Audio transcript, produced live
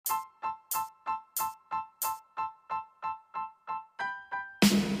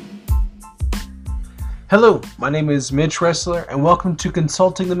Hello, my name is Mitch Wrestler, and welcome to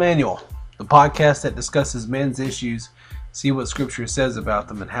Consulting the Manual, the podcast that discusses men's issues, see what Scripture says about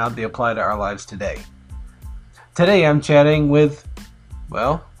them, and how they apply to our lives today. Today I'm chatting with,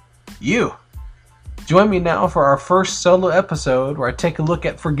 you. Join me now for our first solo episode where I take a look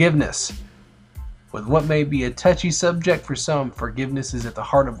at forgiveness. With what may be a touchy subject for some, forgiveness is at the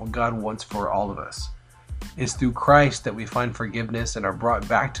heart of what God wants for all of us. It's through Christ that we find forgiveness and are brought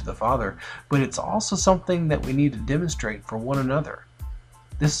back to the Father, but it's also something that we need to demonstrate for one another.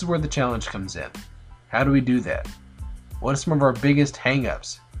 This is where the challenge comes in. How do we do that? What are some of our biggest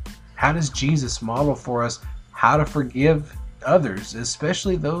hang-ups? How does Jesus model for us how to forgive others,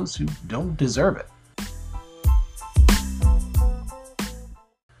 especially those who don't deserve it?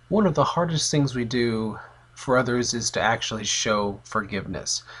 One of the hardest things we do for others is to actually show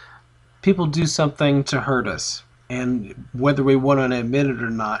forgiveness. People do something to hurt us, and whether we want to admit it or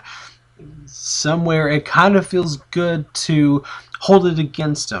not, somewhere it kind of feels good to hold it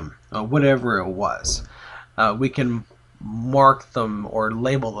against them, whatever it was. We can mark them or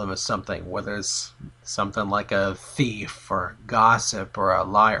label them as something, whether it's something like a thief or gossip or a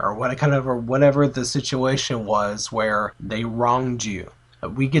liar or whatever the situation was where they wronged you.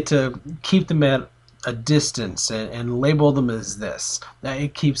 We get to keep them at a distance and label them as this.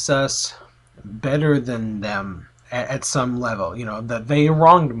 It keeps us better than them at some level, that they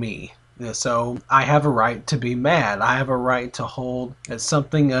wronged me. So I have a right to be mad. I have a right to hold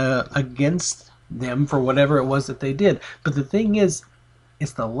something against them for whatever it was that they did. But the thing is,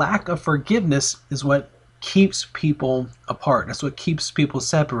 it's the lack of forgiveness is what keeps people apart. That's what keeps people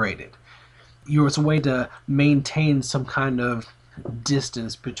separated. It's a way to maintain some kind of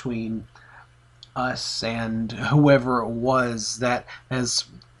distance between us and whoever it was that has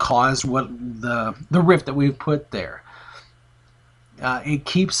caused what the rift that we've put there.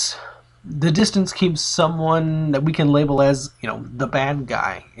 The distance keeps someone that we can label as the bad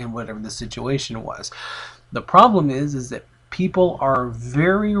guy in whatever the situation was. The problem is that people are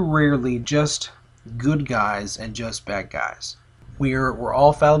very rarely just good guys and just bad guys. We're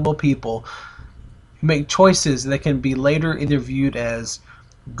all fallible people who make choices that can be later either viewed as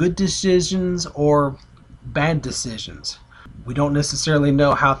good decisions or bad decisions. We don't necessarily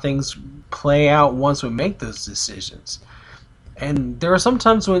know how things play out once we make those decisions. And there are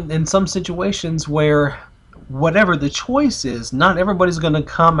sometimes in some situations where whatever the choice is, not everybody's going to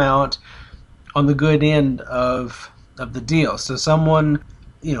come out on the good end of the deal. So someone,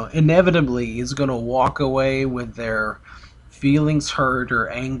 inevitably is going to walk away with their feelings hurt or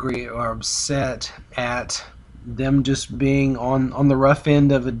angry or upset at them just being on the rough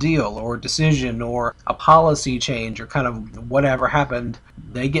end of a deal or decision or a policy change or kind of whatever happened.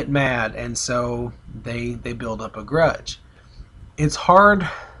 They get mad, and so they build up a grudge. It's hard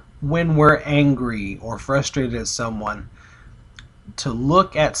when we're angry or frustrated at someone to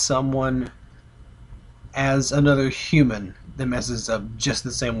look at someone as another human that messes up just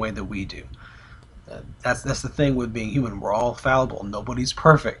the same way that we do. That's the thing with being human. We're all fallible. Nobody's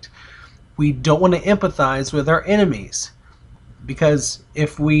perfect. We don't want to empathize with our enemies, because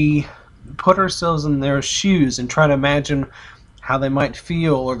if we put ourselves in their shoes and try to imagine how they might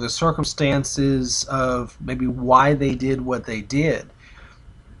feel or the circumstances of maybe why they did what they did,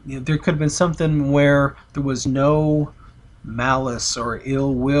 there could have been something where there was no malice or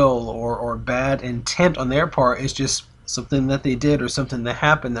ill will or bad intent on their part. It's just something that they did or something that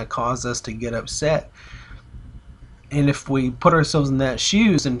happened that caused us to get upset. And if we put ourselves in that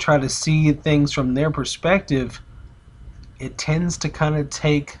shoes and try to see things from their perspective, it tends to kind of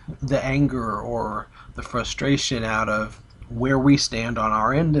take the anger or the frustration out of where we stand on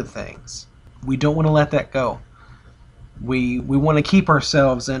our end of things. We don't want to let that go. We want to keep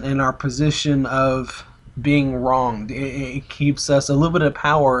ourselves in our position of being wronged. It keeps us a little bit of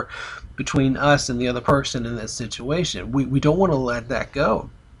power between us and the other person in that situation. We don't want to let that go.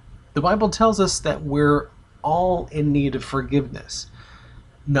 The Bible tells us that we're all in need of forgiveness.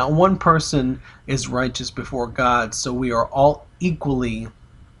 Not one person is righteous before God, so we are all equally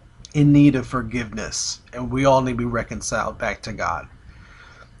in need of forgiveness, and we all need to be reconciled back to God.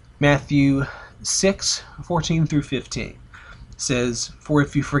 Matthew 6:14 through 15 says, "For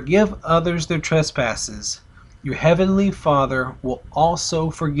if you forgive others their trespasses, your heavenly Father will also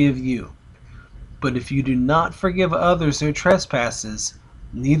forgive you. But if you do not forgive others their trespasses,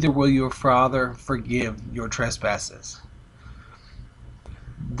 neither will your Father forgive your trespasses."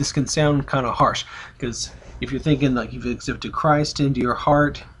 This can sound kind of harsh, because if you're thinking like you've accepted Christ into your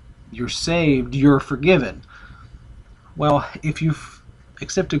heart, you're saved, you're forgiven. Well, if you've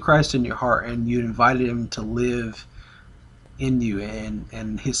accepted Christ in your heart and you invited Him to live in you,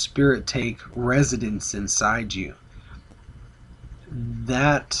 and His Spirit take residence inside you,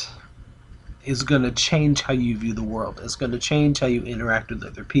 that is going to change how you view the world. It's going to change how you interact with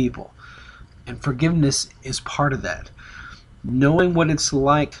other people. And forgiveness is part of that. Knowing what it's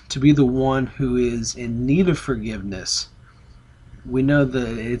like to be the one who is in need of forgiveness, we know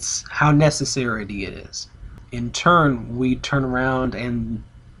that it's how necessary it is. In turn, we turn around and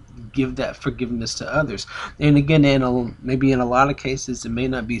give that forgiveness to others. And again, maybe in a lot of cases, it may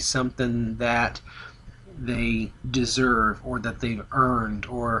not be something that they deserve or that they've earned,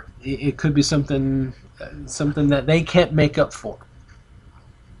 or it could be something that they can't make up for.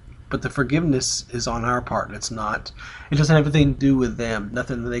 But the forgiveness is on our part. It doesn't have anything to do with them.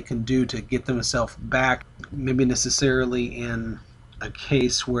 Nothing that they can do to get themselves back, maybe necessarily in a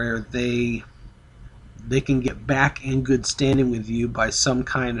case where they can get back in good standing with you by some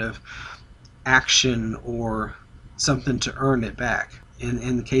kind of action or something to earn it back.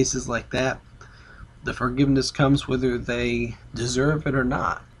 In cases like that, the forgiveness comes whether they deserve it or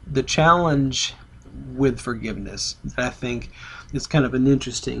not. The challenge with forgiveness, I think, is kind of an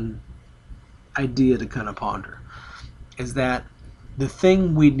interesting idea to kind of ponder, is that the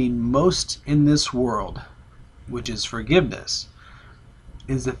thing we need most in this world, which is forgiveness,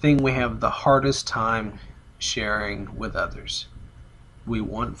 is the thing we have the hardest time sharing with others. We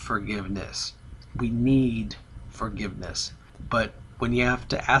want forgiveness. We need forgiveness. But when you have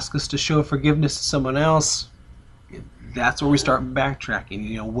to ask us to show forgiveness to someone else, that's where we start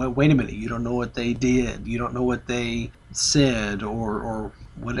backtracking. Wait a minute, you don't know what they did. You don't know what they said, or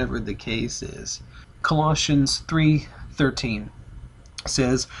whatever the case is. Colossians 3:13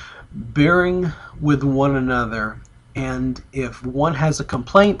 says, bearing with one another, and if one has a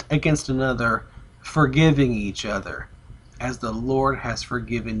complaint against another, forgiving each other, as the Lord has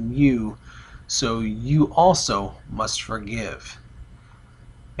forgiven you, so you also must forgive.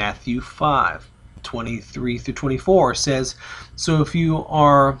 Matthew 5:23-24 says, so if you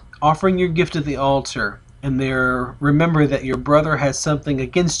are offering your gift at the altar, and there remember that your brother has something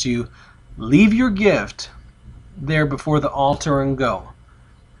against you, leave your gift there before the altar and go.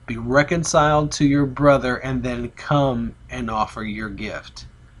 Be reconciled to your brother, and then come and offer your gift.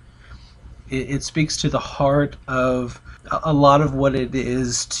 It speaks to the heart of a lot of what it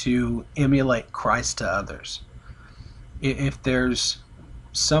is to emulate Christ to others. If there's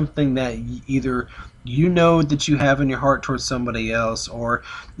something that either you know that you have in your heart towards somebody else, or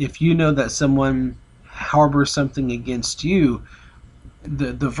if you know that someone harbors something against you,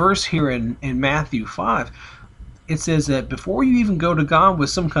 the verse here in Matthew 5, it says that before you even go to God with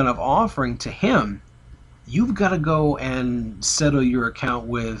some kind of offering to Him, you've got to go and settle your account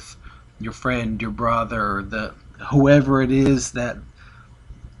with your friend, your brother, whoever it is, that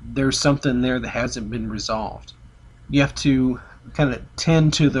there's something there that hasn't been resolved. You have to kind of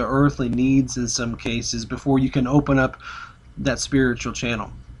tend to the earthly needs in some cases before you can open up that spiritual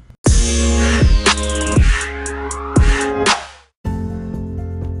channel.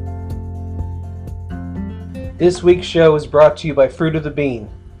 This week's show is brought to you by Fruit of the Bean.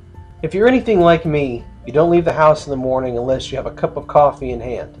 If you're anything like me, you don't leave the house in the morning unless you have a cup of coffee in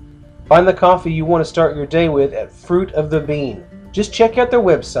hand. Find the coffee you want to start your day with at Fruit of the Bean. Just check out their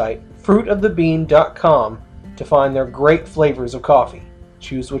website, fruitofthebean.com, to find their great flavors of coffee.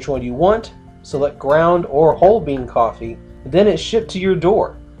 Choose which one you want, select ground or whole bean coffee, and then it's shipped to your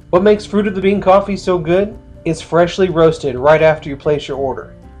door. What makes Fruit of the Bean coffee so good? It's freshly roasted right after you place your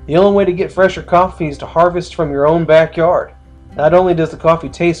order. The only way to get fresher coffee is to harvest from your own backyard. Not only does the coffee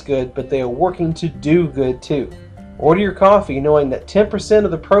taste good, but they are working to do good too. Order your coffee knowing that 10%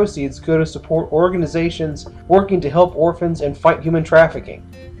 of the proceeds go to support organizations working to help orphans and fight human trafficking.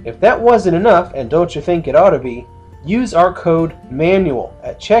 If that wasn't enough, and don't you think it ought to be, use our code MANUAL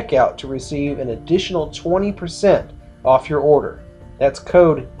at checkout to receive an additional 20% off your order. That's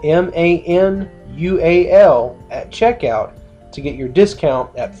code MANUAL at checkout to get your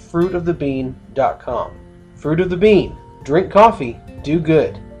discount at fruitofthebean.com. Fruit of the Bean. Drink coffee. Do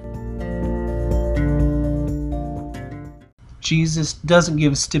good. Jesus doesn't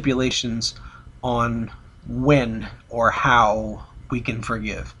give stipulations on when or how we can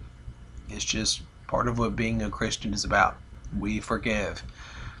forgive. It's just part of what being a Christian is about. We forgive.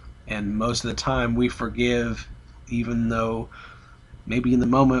 And most of the time we forgive even though maybe in the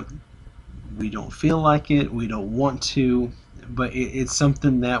moment we don't feel like it, we don't want to, but it's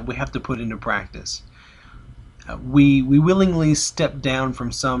something that we have to put into practice. We willingly step down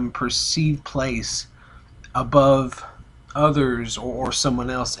from some perceived place above others or someone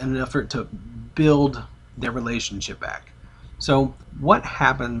else in an effort to build their relationship back. So what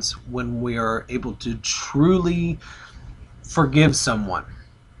happens when we are able to truly forgive someone,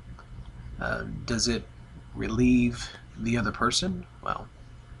 does it relieve the other person? Well,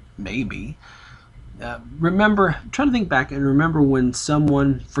 maybe. Try to think back and remember when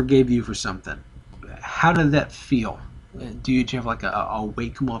someone forgave you for something. How did that feel? Do you have like a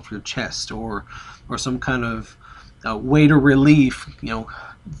weight come off your chest, or some kind of weight or relief,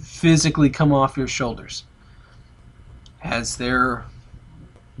 physically come off your shoulders? Has there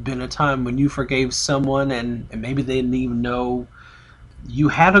been a time when you forgave someone and maybe they didn't even know you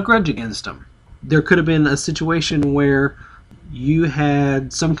had a grudge against them? There could have been a situation where you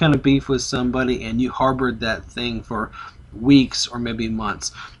had some kind of beef with somebody and you harbored that thing for weeks or maybe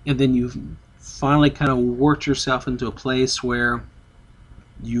months, and then you finally kind of worked yourself into a place where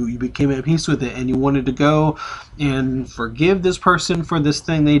you became at peace with it, and you wanted to go and forgive this person for this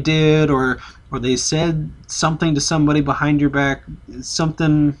thing they did, or they said something to somebody behind your back,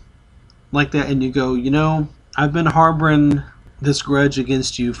 something like that, and you go, I've been harboring this grudge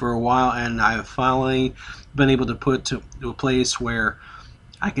against you for a while, and I've finally been able to put to a place where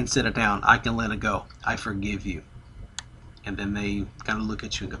I can set it down, I can let it go, I forgive you. And then they kind of look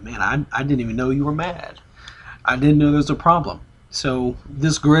at you and go, man, I didn't even know you were mad. I didn't know there was a problem. So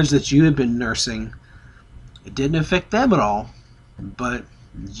this grudge that you had been nursing, it didn't affect them at all, but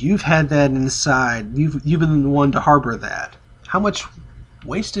you've had that inside. You've been the one to harbor that. How much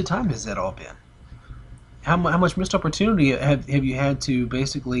wasted time has that all been? How much missed opportunity have you had to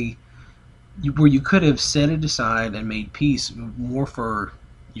basically, where you could have set it aside and made peace more for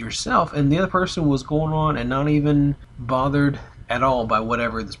yourself, and the other person was going on and not even bothered at all by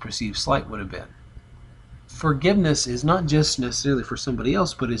whatever this perceived slight would have been. Forgiveness is not just necessarily for somebody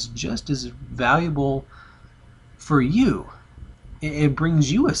else, but it's just as valuable for you. It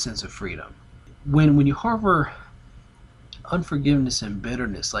brings you a sense of freedom. When you harbor unforgiveness and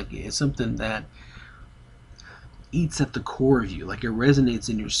bitterness, like it's something that eats at the core of you, like it resonates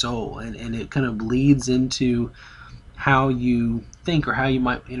in your soul, and it kind of bleeds into how you think or how you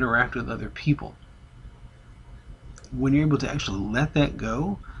might interact with other people. When you're able to actually let that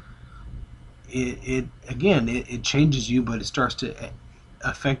go, it changes you, but it starts to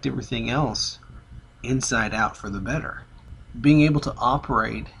affect everything else inside out for the better. Being able to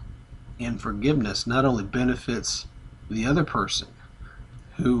operate in forgiveness not only benefits the other person,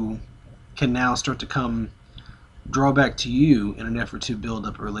 who can now start to draw back to you in an effort to build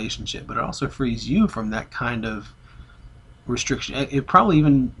up a relationship, but it also frees you from that kind of restriction. It probably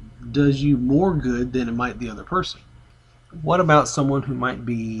even does you more good than it might the other person. What about someone who might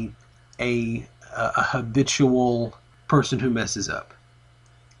be a habitual person who messes up?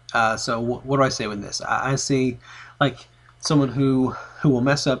 So what do I say with this? I see like someone who will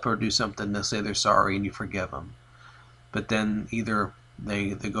mess up or do something. They'll say they're sorry and you forgive them, but then either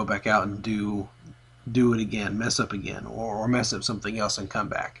they go back out and do it again, mess up again, or mess up something else and come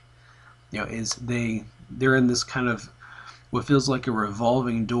back. They're in this kind of what feels like a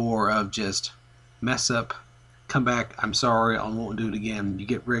revolving door of just mess up, come back, I'm sorry, I won't do it again. You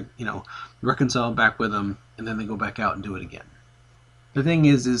get reconciled back with them, and then they go back out and do it again. The thing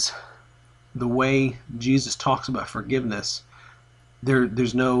is the way Jesus talks about forgiveness,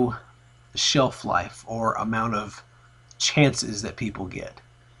 there's no shelf life or amount of chances that people get.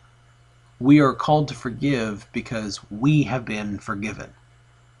 We are called to forgive because we have been forgiven.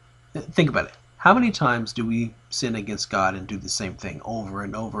 Think about it. How many times do we sin against God and do the same thing over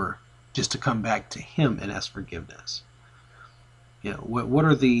and over just to come back to Him and ask forgiveness? What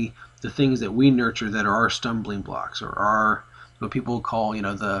are the things that we nurture that are our stumbling blocks, or our what people call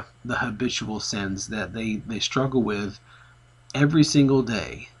the habitual sins that they struggle with every single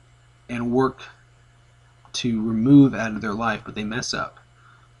day and work to remove out of their life, but they mess up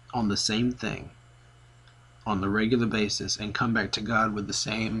on the same thing on the regular basis and come back to God with the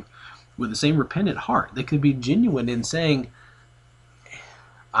same repentant heart. They could be genuine in saying,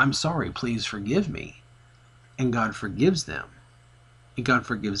 I'm sorry, please forgive me. And God forgives them. And God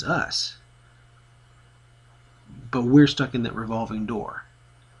forgives us. But we're stuck in that revolving door.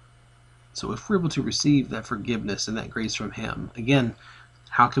 So if we're able to receive that forgiveness and that grace from Him, again,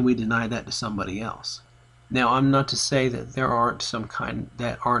 how can we deny that to somebody else? Now, I'm not to say that there aren't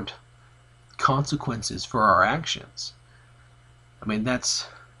aren't consequences for our actions. I mean, that's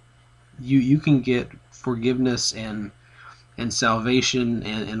you can get forgiveness and salvation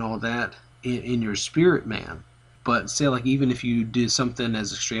and all that in your spirit, man. But say, like, even if you did something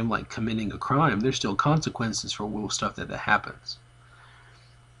as extreme like committing a crime, there's still consequences for little stuff that happens.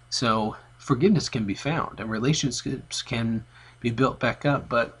 So forgiveness can be found and relationships can be built back up,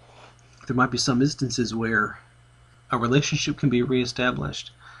 but there might be some instances where a relationship can be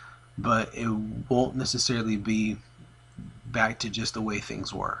reestablished, but it won't necessarily be back to just the way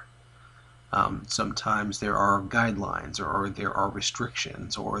things were. Sometimes there are guidelines, or there are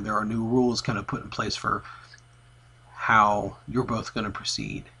restrictions, or there are new rules kind of put in place for how you're both going to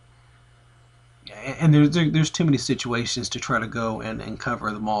proceed. And there's too many situations to try to go and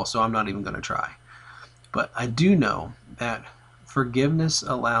cover them all, so I'm not even going to try. But I do know that forgiveness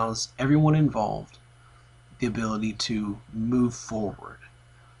allows everyone involved the ability to move forward.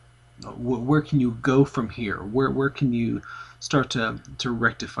 Where can you go from here? Where can you start to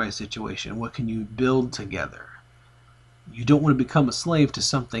rectify a situation? What can you build together? You don't want to become a slave to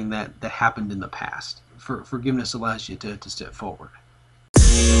something that happened in the past. Forgiveness allows you to step forward.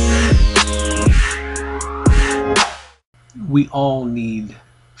 We all need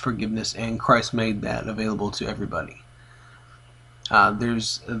forgiveness, and Christ made that available to everybody.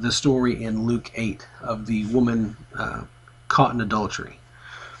 There's the story in Luke 8 of the woman caught in adultery.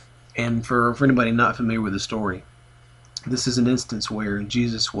 And for anybody not familiar with the story, this is an instance where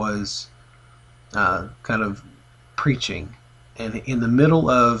Jesus was kind of preaching, and in the middle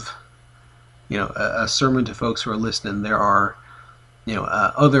of a sermon to folks who are listening, there are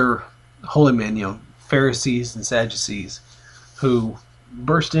other holy men, Pharisees and Sadducees, who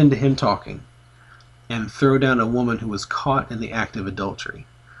burst into him talking and throw down a woman who was caught in the act of adultery.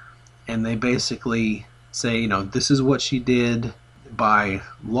 And they basically say, this is what she did. By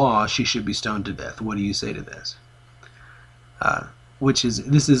law, she should be stoned to death. What do you say to this?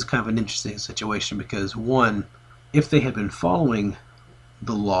 This is kind of an interesting situation, because one, if they had been following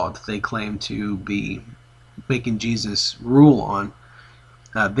the law that they claim to be making Jesus rule on,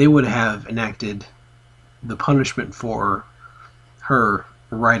 they would have enacted the punishment for her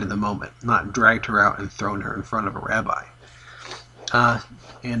right at the moment, not dragged her out and thrown her in front of a rabbi.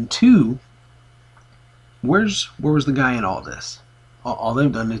 And two, where was the guy in all this? All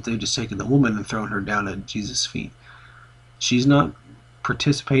they've done is they've just taken the woman and thrown her down at Jesus' feet. She's not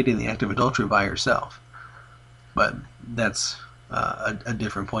participating in the act of adultery by herself. But that's a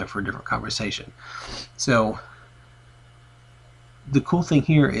different point for a different conversation. So the cool thing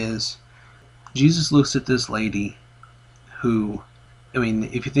here is Jesus looks at this lady who,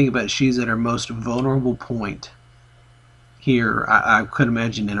 if you think about it, she's at her most vulnerable point here, I could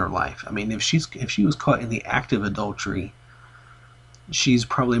imagine, in her life. If she was caught in the act of adultery, she's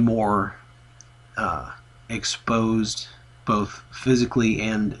probably more exposed, both physically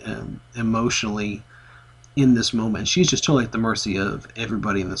and emotionally, in this moment. She's just totally at the mercy of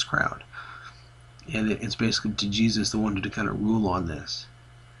everybody in this crowd. And it's basically to Jesus, the one to kind of rule on this.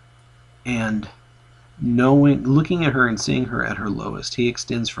 And looking at her and seeing her at her lowest, he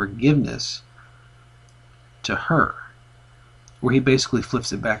extends forgiveness to her, where he basically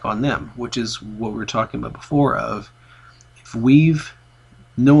flips it back on them, which is what we were talking about before of, if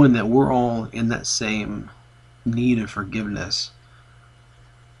knowing that we're all in that same need of forgiveness,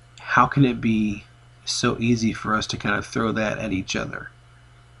 how can it be so easy for us to kind of throw that at each other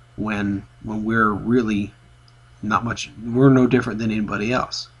when we're really not much, we're no different than anybody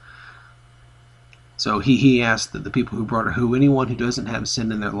else? So he asked that the people who brought her, anyone who doesn't have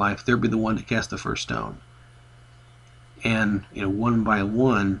sin in their life, they'll be the one to cast the first stone. And one by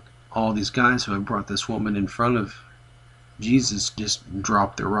one, all these guys who have brought this woman in front of Jesus just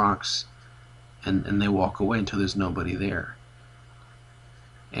drop their rocks and they walk away until there's nobody there.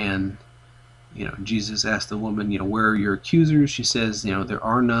 And Jesus asked the woman, where are your accusers? She says, there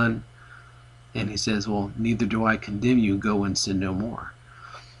are none. And he says, well, neither do I condemn you. Go and sin no more.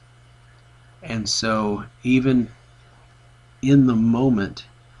 And so even in the moment,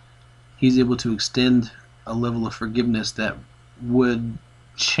 he's able to extend a level of forgiveness that would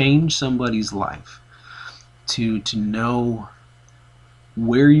change somebody's life, to know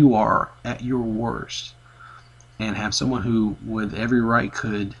where you are at your worst, and have someone who with every right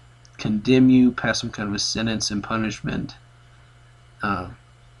could condemn you, pass some kind of a sentence and punishment,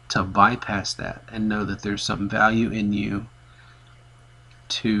 to bypass that and know that there's some value in you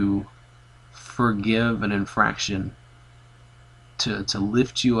to forgive an infraction, to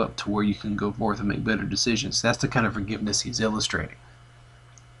lift you up to where you can go forth and make better decisions. That's the kind of forgiveness he's illustrating.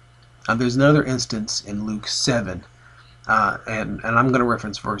 There's another instance in Luke 7, and I'm going to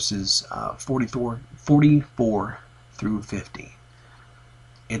reference verses 44 through 50.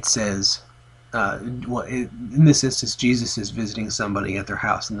 It says, in this instance, Jesus is visiting somebody at their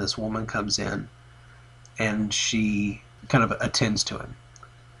house, and this woman comes in, and she kind of attends to him.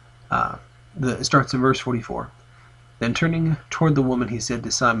 It starts in verse 44. Then turning toward the woman, he said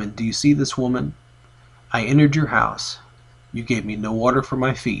to Simon, do you see this woman? I entered your house. You gave me no water for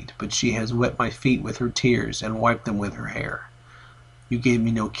my feet, but she has wet my feet with her tears and wiped them with her hair. You gave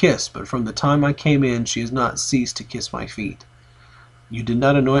me no kiss, but from the time I came in she has not ceased to kiss my feet. You did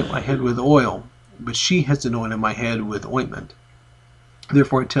not anoint my head with oil, but she has anointed my head with ointment.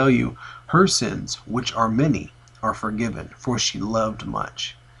 Therefore I tell you, her sins, which are many, are forgiven, for she loved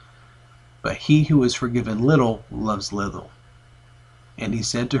much. But he who is forgiven little loves little. And he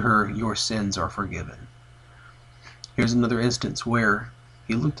said to her, your sins are forgiven. Here's another instance where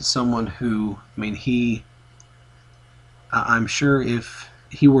he looked at someone who, I'm sure if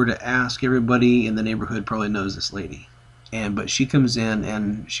he were to ask, everybody in the neighborhood probably knows this lady. But she comes in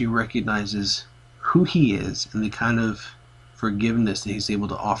and she recognizes who he is and the kind of forgiveness that he's able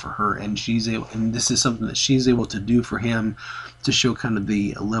to offer her, and this is something that she's able to do for him to show kind of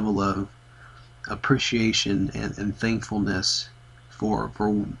the level of appreciation and thankfulness for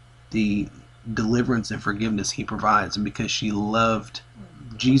the deliverance and forgiveness he provides, and because she loved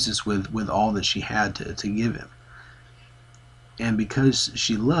Jesus with all that she had to give him, and because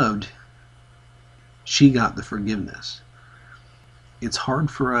she loved, she got the forgiveness. It's hard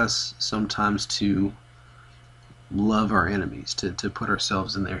for us sometimes to love our enemies, to put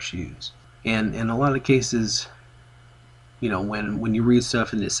ourselves in their shoes. And in a lot of cases, when you read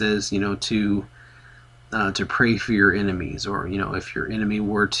stuff and it says, to pray for your enemies, or, if your enemy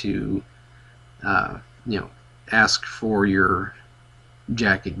were to, ask for your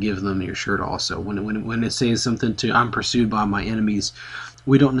jacket, give them your shirt also. When it says something to, I'm pursued by my enemies,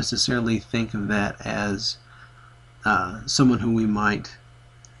 we don't necessarily think of that as someone who we might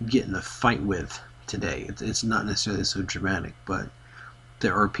get in a fight with today. It's not necessarily so dramatic, but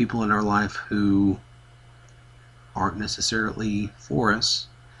there are people in our life who aren't necessarily for us.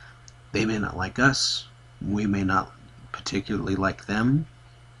 They may not like us. We may not particularly like them.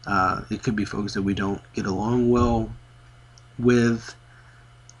 It could be folks that we don't get along well with.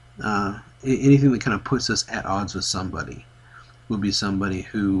 Anything that kind of puts us at odds with somebody would be somebody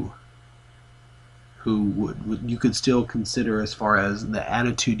who would you could still consider, as far as the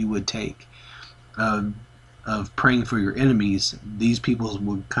attitude you would take of praying for your enemies, these people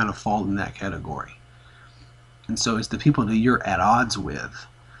would kind of fall in that category. And so it's the people that you're at odds with,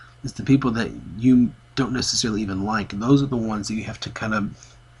 it's the people that you don't necessarily even like, those are the ones that you have to kind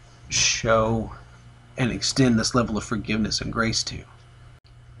of show and extend this level of forgiveness and grace to.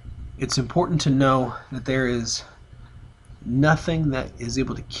 It's important to know that there is nothing that is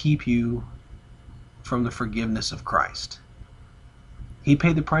able to keep you from the forgiveness of Christ. He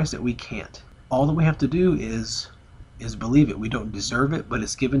paid the price that we can't. All that we have to do is believe it. We don't deserve it, but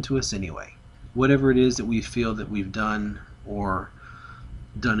it's given to us anyway. Whatever it is that we feel that we've done, or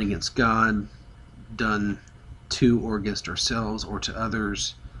done against God, done to or against ourselves or to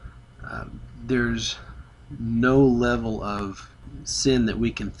others, there's no level of sin that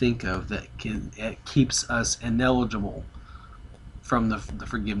we can think of that keeps us ineligible from the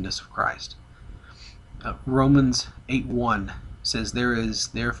forgiveness of Christ. Romans 8:1 says, there is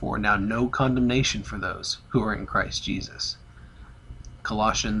therefore now no condemnation for those who are in Christ Jesus.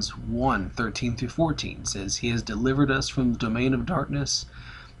 Colossians 1:13-14 says, he has delivered us from the domain of darkness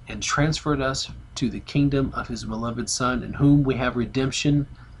and transferred us to the kingdom of his beloved Son, in whom we have redemption,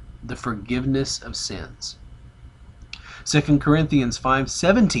 the forgiveness of sins. 2 Corinthians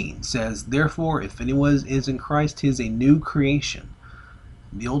 5:17 says, therefore, if anyone is in Christ, he is a new creation.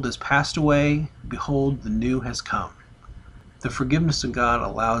 The old has passed away, behold, the new has come. The forgiveness of God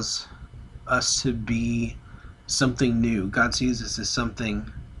allows us to be something new. God sees us as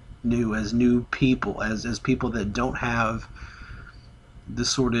something new, as new people, as people that don't have the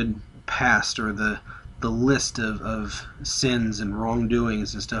sordid past or the list of sins and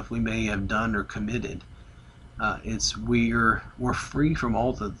wrongdoings and stuff we may have done or committed. We're free from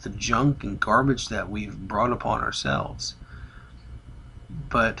all the junk and garbage that we've brought upon ourselves.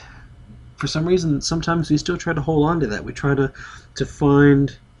 But for some reason, sometimes we still try to hold on to that. We try to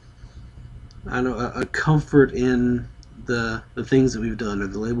find, a comfort in the things that we've done or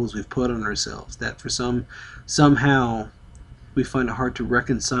the labels we've put on ourselves. That for somehow we find it hard to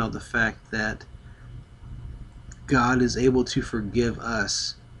reconcile the fact that God is able to forgive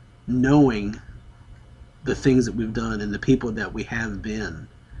us, knowing the things that we've done and the people that we have been.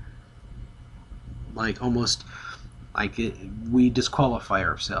 We disqualify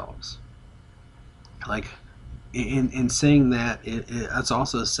ourselves. Like, in saying that, it's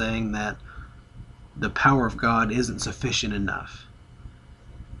also saying that the power of God isn't sufficient enough.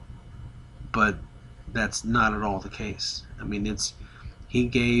 But that's not at all the case. He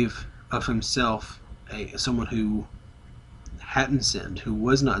gave of himself someone who hadn't sinned, who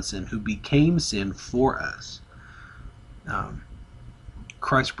was not sin, who became sin for us.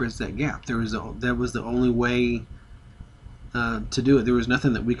 Christ bridged that gap. That was the only way to do it. There was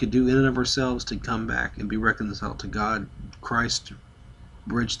nothing that we could do in and of ourselves to come back and be reconciled to God. Christ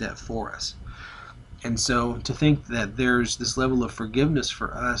bridged that for us. And so to think that there's this level of forgiveness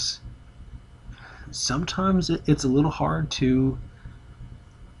for us, sometimes it's a little hard to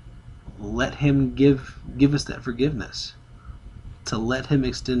let him give us that forgiveness, to let him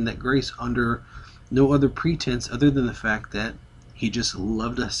extend that grace under no other pretense other than the fact that he just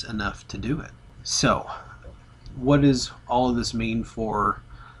loved us enough to do it. So, what does all of this mean for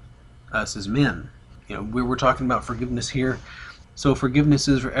us as men? We were talking about forgiveness here. So forgiveness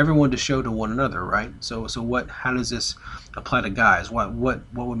is for everyone to show to one another, right? So how does this apply to guys? What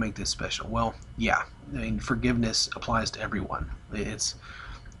would make this special? Well, yeah, forgiveness applies to everyone. It's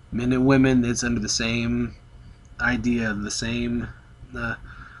men and women. It's under the same idea, the same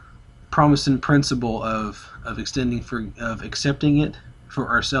promise and principle of accepting it for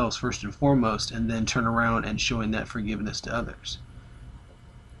ourselves first and foremost, and then turn around and showing that forgiveness to others.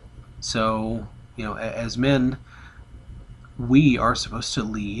 So, as men, we are supposed to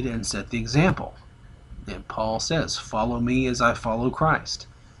lead and set the example. And Paul says, follow me as I follow Christ.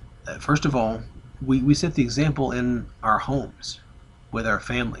 First of all, we set the example in our homes, with our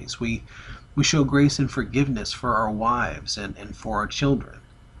families. We show grace and forgiveness for our wives and for our children.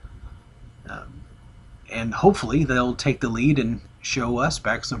 And hopefully they'll take the lead and show us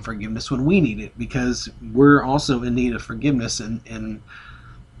back some forgiveness when we need it, because we're also in need of forgiveness in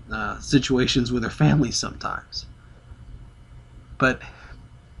situations with our families sometimes. But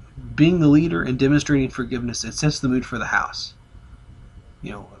being the leader and demonstrating forgiveness, it sets the mood for the house.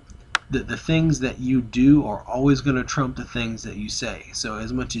 The things that you do are always going to trump the things that you say. So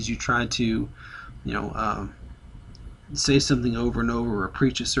as much as you try to, say something over and over or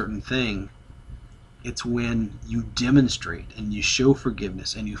preach a certain thing, it's when you demonstrate and you show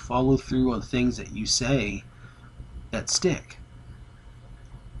forgiveness and you follow through on things that you say that stick.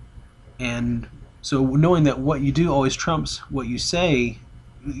 And so knowing that what you do always trumps what you say,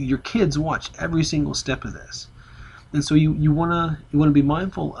 your kids watch every single step of this. And so you wanna be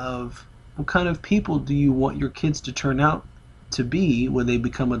mindful of what kind of people do you want your kids to turn out to be when they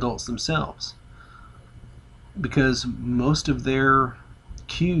become adults themselves. Because most of their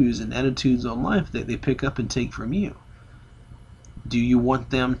cues and attitudes on life that they pick up and take from you. Do you want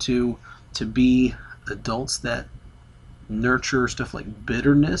them to be adults that nurture stuff like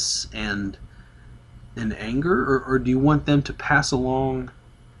bitterness and anger, or do you want them to pass along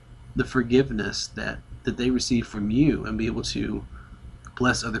the forgiveness that they receive from you and be able to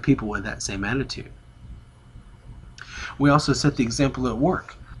bless other people with that same attitude? We also set the example at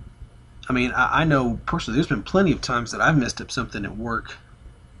work. I know personally there's been plenty of times that I've messed up something at work,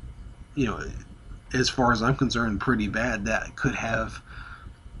 as far as I'm concerned, pretty bad, that could have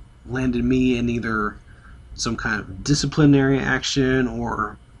landed me in either some kind of disciplinary action,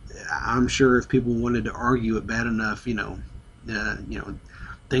 or I'm sure if people wanted to argue it bad enough,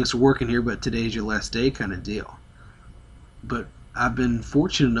 thanks for working here, but today's your last day kind of deal. But I've been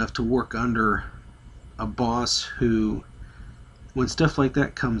fortunate enough to work under a boss who, when stuff like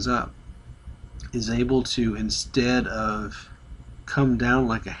that comes up, is able to, instead of come down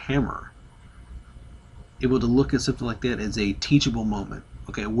like a hammer, able to look at something like that as a teachable moment.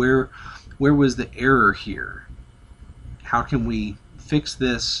 Okay, where was the error here? How can we fix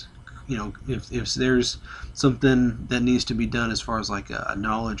this? If there's something that needs to be done as far as like a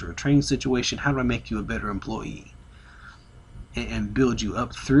knowledge or a training situation, how do I make you a better employee and build you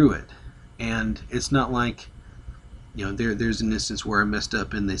up through it? And it's not like, there's an instance where I messed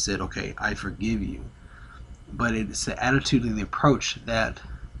up and they said, okay, I forgive you. But it's the attitude and the approach that,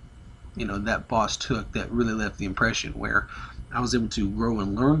 that boss took that really left the impression, where I was able to grow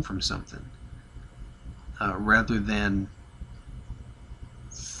and learn from something, rather than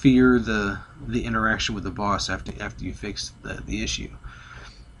fear the interaction with the boss after you fix the issue.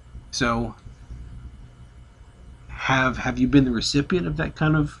 So have you been the recipient of that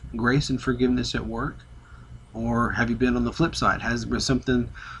kind of grace and forgiveness at work? Or have you been on the flip side? Has there been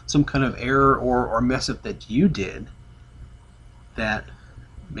some kind of error or mess up that you did that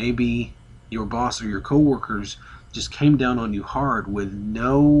maybe your boss or your coworkers just came down on you hard with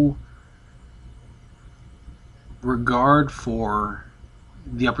no regard for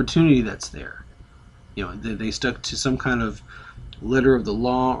the opportunity that's there? They stuck to some kind of letter of the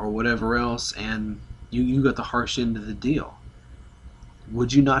law or whatever else, and you got the harsh end of the deal.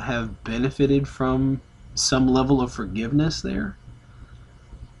 Would you not have benefited from some level of forgiveness there?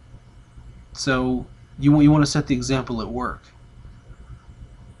 So you want to set the example at work.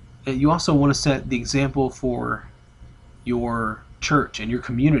 And you also want to set the example for your church and your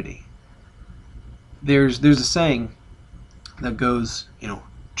community. There's a saying that goes,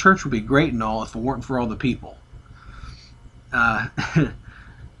 church would be great and all if it weren't for all the people. Uh,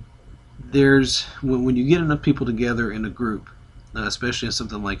 there's when you get enough people together in a group, especially in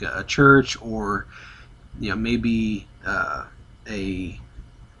something like a church, or maybe a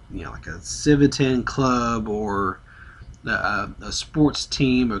like a Civitan club, or a sports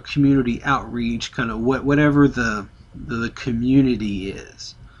team, or community outreach, kind of whatever the community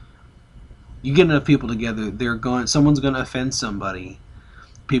is. You get enough people together, someone's going to offend somebody.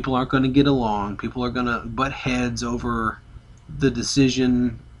 People aren't going to get along. People are going to butt heads over the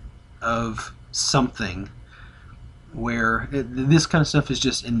decision of something, where this kind of stuff is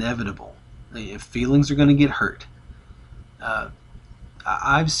just inevitable. Feelings are going to get hurt.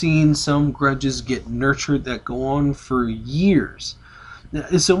 I've seen some grudges get nurtured that go on for years.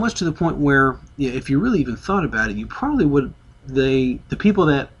 It's so much to the point where, if you really even thought about it, you probably would. The people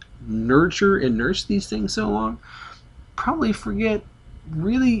that nurture and nurse these things so long probably forget,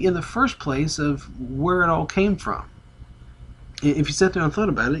 really, in the first place, of where it all came from. If you sat there and thought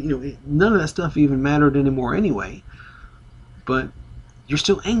about it, none of that stuff even mattered anymore anyway. But you're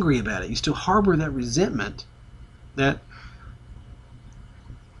still angry about it. You still harbor that resentment that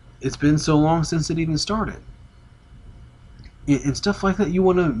it's been so long since it even started. And stuff like that, you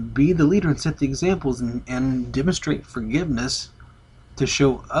want to be the leader and set the examples, and demonstrate forgiveness to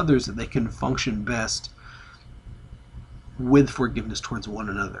show others that they can function best with forgiveness towards one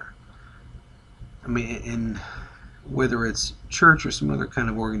another. I mean, in whether it's church or some other kind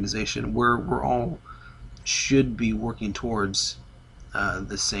of organization, where we're all should be working towards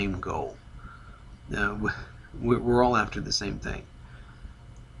the same goal. We're all after the same thing.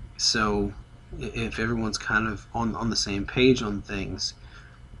 So if everyone's kind of on the same page on things,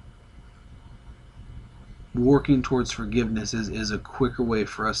 working towards forgiveness is a quicker way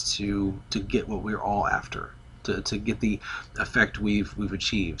for us to get what we're all after, to get the effect we've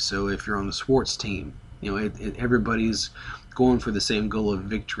achieved. So if you're on the sports team, everybody's going for the same goal of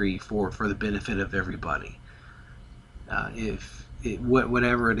victory for the benefit of everybody.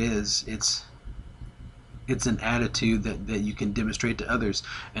 Whatever it is, it's an attitude that you can demonstrate to others,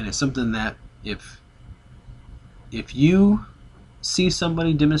 and it's something that if you see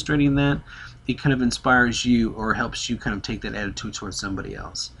somebody demonstrating that, it kind of inspires you, or helps you kind of take that attitude towards somebody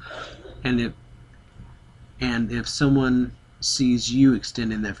else. And if someone sees you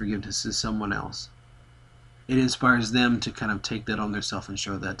extending that forgiveness to someone else, it inspires them to kind of take that on themselves and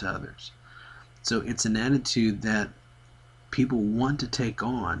show that to others. So it's an attitude that people want to take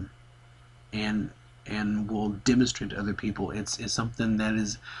on, and will demonstrate to other people. It's something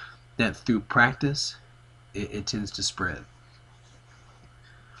that through practice it tends to spread.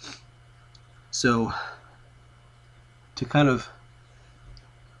 So to kind of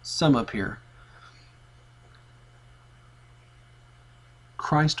sum up here,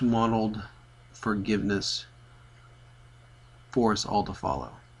 Christ modeled forgiveness for us all to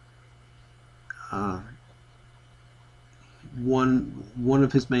follow. One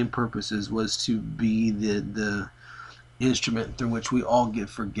of his main purposes was to be the instrument through which we all get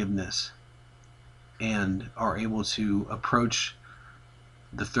forgiveness and are able to approach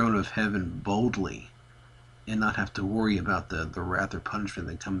the throne of heaven boldly and not have to worry about the wrath or punishment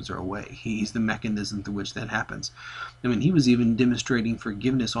that comes our way. He's the mechanism through which that happens. I mean, he was even demonstrating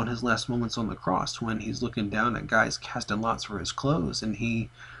forgiveness on his last moments on the cross, when he's looking down at guys casting lots for his clothes, and he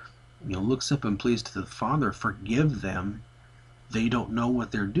looks up and pleads to the Father, "Forgive them, they don't know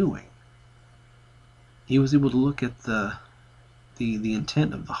what they're doing." He was able to look at the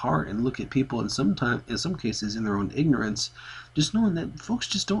intent of the heart, and look at people in some cases in their own ignorance, just knowing that folks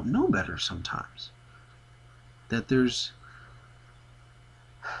just don't know better sometimes, that there's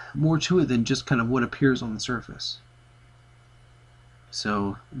more to it than just kind of what appears on the surface.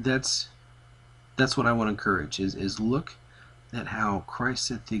 So that's what I want to encourage, is look at how Christ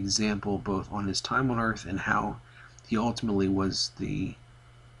set the example both on his time on earth, and how he ultimately was the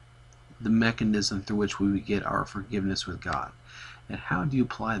mechanism through which we would get our forgiveness with God. And how do you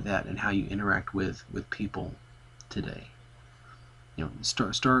apply that in how you interact with people today?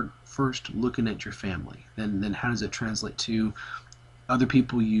 Start first looking at your family. Then how does it translate to other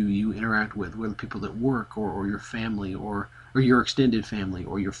people you interact with, whether people at work, or your family, or your extended family,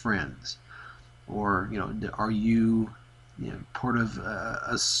 or your friends? Or are you part of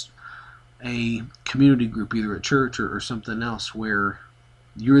a community group, either at church or something else, where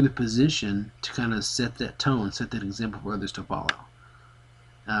you're in the position to kind of set that tone, set that example for others to follow?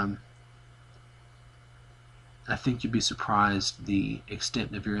 I think you'd be surprised the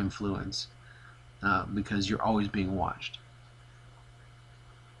extent of your influence, because you're always being watched.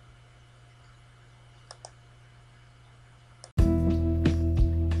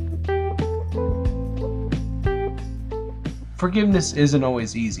 Forgiveness isn't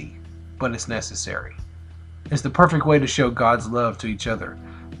always easy, but it's necessary. It's the perfect way to show God's love to each other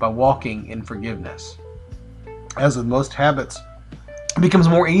by walking in forgiveness. As with most habits, it becomes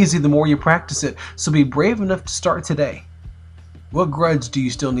more easy the more you practice it, so be brave enough to start today. What grudge do you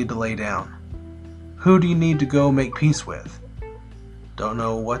still need to lay down? Who do you need to go make peace with? Don't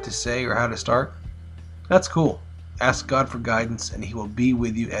know what to say or how to start? That's cool. Ask God for guidance and He will be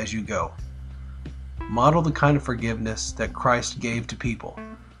with you as you go. Model the kind of forgiveness that Christ gave to people.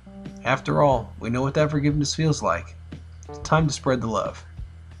 After all, we know what that forgiveness feels like. It's time to spread the love.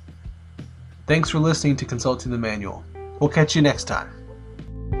 Thanks for listening to Consulting the Manual. We'll catch you next time.